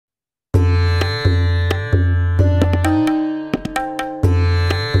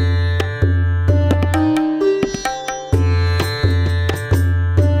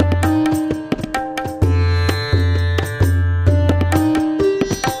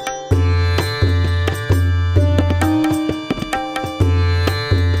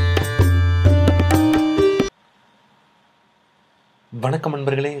வணக்கம்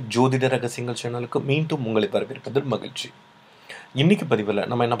நண்பர்களே, ஜோதிட ரகசியங்கள் சேனலுக்கு மீண்டும் உங்களை வரவேற்பதில் மகிழ்ச்சி. இன்னைக்கு பதிவில்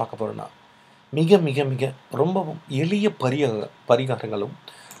நம்ம என்ன பார்க்க போறோம்னா, மிக மிக மிக ரொம்பவும் எளிய பரிகாரங்களும்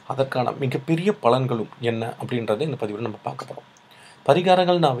அதற்கான மிகப்பெரிய பலன்களும் என்ன அப்படின்றத இந்த பதிவில் நம்ம பார்க்க போகிறோம்.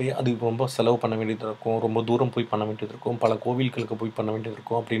 பரிகாரங்கள்னாவே அது ரொம்ப செலவு பண்ண வேண்டியது இருக்கும், ரொம்ப தூரம் போய் பண்ண வேண்டியது இருக்கும், பல கோவில்களுக்கு போய் பண்ண வேண்டியது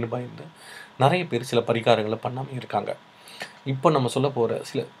இருக்கும் அப்படின்னு பயந்து நிறைய பேர் சில பரிகாரங்களை பண்ணாமல் இருக்காங்க. இப்போ நம்ம சொல்ல போகிற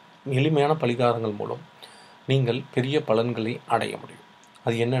சில எளிமையான பரிகாரங்கள் மூலம் நீங்கள் பெரிய பலன்களை அடைய முடியும்.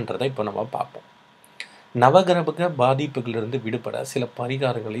 அது என்னன்றதை இப்போ நம்ம பார்ப்போம். நவகிரக பாதிப்புகளிலிருந்து விடுபட சில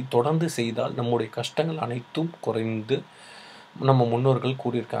பரிகாரங்களை தொடர்ந்து செய்தால் நம்முடைய கஷ்டங்கள் அனைத்தும் குறைந்து நம்ம முன்னோர்கள்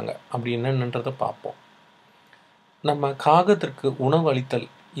கூறியிருக்காங்க. அப்படி என்னன்றதை பார்ப்போம். நம்ம காகத்திற்கு உணவு அளித்தல்,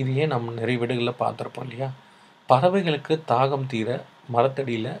 இதையே நம்ம நிறைய வீடுகளில் பார்த்துருப்போம் இல்லையா? பறவைகளுக்கு தாகம் தீர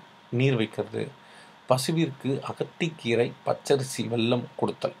மரத்தடியில் நீர் வைக்கிறது, பசுவிற்கு அகத்திக்கீரை பச்சரிசி வெல்லம்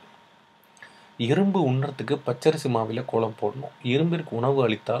கொடுத்தல், எறும்பு உண்ணறதுக்கு பச்சரிசி மாவில் கோலம் போடணும், எறும்பிற்கு உணவு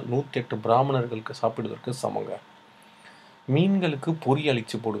அளித்தால் 108 பிராமணர்களுக்கு சாப்பிடுவதற்கு சமங்க, மீன்களுக்கு பொறி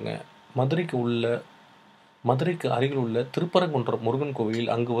அழிச்சு போடுங்க, மதுரைக்கு அருகில் உள்ள திருப்பரங்குன்றம் முருகன்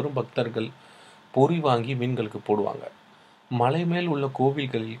கோவிலில் அங்கு வரும் பக்தர்கள் பொறி வாங்கி மீன்களுக்கு போடுவாங்க, மலை மேல் உள்ள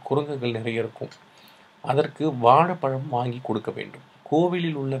கோவில்களில் குரங்குகள் நிறைய இருக்கும், அதற்கு வாழைப்பழம் வாங்கி கொடுக்க வேண்டும்,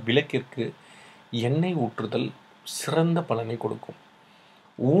 கோவிலில் உள்ள விளக்கிற்கு எண்ணெய் ஊற்றுதல் சிறந்த பலனை கொடுக்கும்,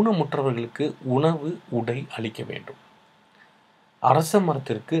 ஊனமுற்றவர்களுக்கு உணவு உடை அளிக்க வேண்டும், அரச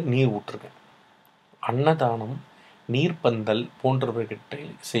மரத்திற்கு நீர் ஊற்றுங்க, அன்னதானம் நீர்ப்பந்தல் போன்றவர்கிட்ட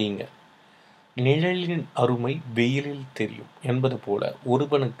செய்யுங்க, நிழலின் அருமை வெயிலில் தெரியும் என்பது போல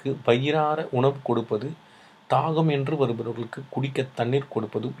ஒருவனுக்கு வயிறார உணவு கொடுப்பது, தாகம் என்று வருபவர்களுக்கு குடிக்க தண்ணீர்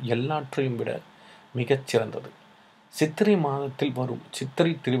கொடுப்பதும் எல்லாற்றையும் விட மிகச் சிறந்தது. சித்திரை மாதத்தில் வரும்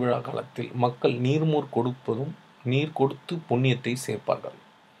சித்திரை திருவிழா காலத்தில் மக்கள் நீர் கொடுத்து புண்ணியத்தை சேர்ப்பார்கள்.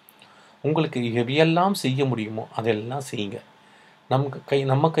 உங்களுக்கு எவையெல்லாம் செய்ய முடியுமோ அதெல்லாம் செய்யுங்க.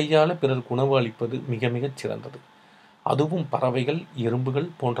 நம்ம கையால் பிறருக்கு உணவு அளிப்பது மிக மிகச் சிறந்தது. அதுவும் பறவைகள், எறும்புகள்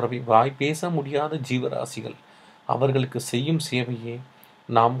போன்றவை வாய் பேச முடியாத ஜீவராசிகள், அவர்களுக்கு செய்யும் சேவையே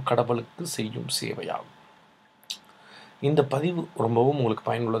நாம் கடவுளுக்கு செய்யும் சேவையாகும். இந்த பதிவு ரொம்பவும் உங்களுக்கு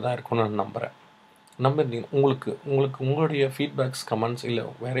பயனுள்ளதாக இருக்கும்னு நான் நம்புகிறேன். உங்களுக்கு உங்களுடைய ஃபீட்பேக்ஸ், கமெண்ட்ஸ் இல்லை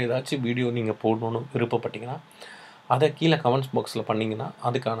வேறு ஏதாச்சும் வீடியோ நீங்கள் போடணுன்னு விருப்பப்பட்டீங்கன்னா அதை கீழே கமெண்ட்ஸ் பாக்ஸில் பண்ணிங்கன்னா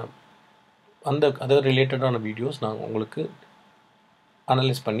அதுக்கான அதை ரிலேட்டடான வீடியோஸ் நாங்கள் உங்களுக்கு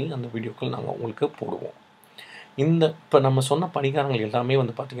அனலைஸ் பண்ணி அந்த வீடியோக்கள் நாங்கள் உங்களுக்கு போடுவோம். இப்போ நம்ம சொன்ன பரிகாரங்கள் எல்லாமே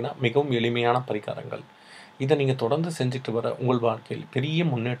பார்த்திங்கன்னா மிகவும் எளிமையான பரிகாரங்கள். இதை நீங்கள் தொடர்ந்து செஞ்சுட்டு வர உங்கள் வாழ்க்கையில் பெரிய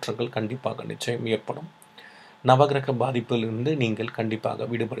முன்னேற்றங்கள் கண்டிப்பாக நிச்சயம் ஏற்படும். நவகிரக பாதிப்பிலிருந்து நீங்கள் கண்டிப்பாக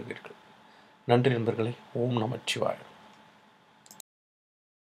விடுபடுவீர்கள். நன்றி நண்பர்களே. ஓம் நமச்சிவாய.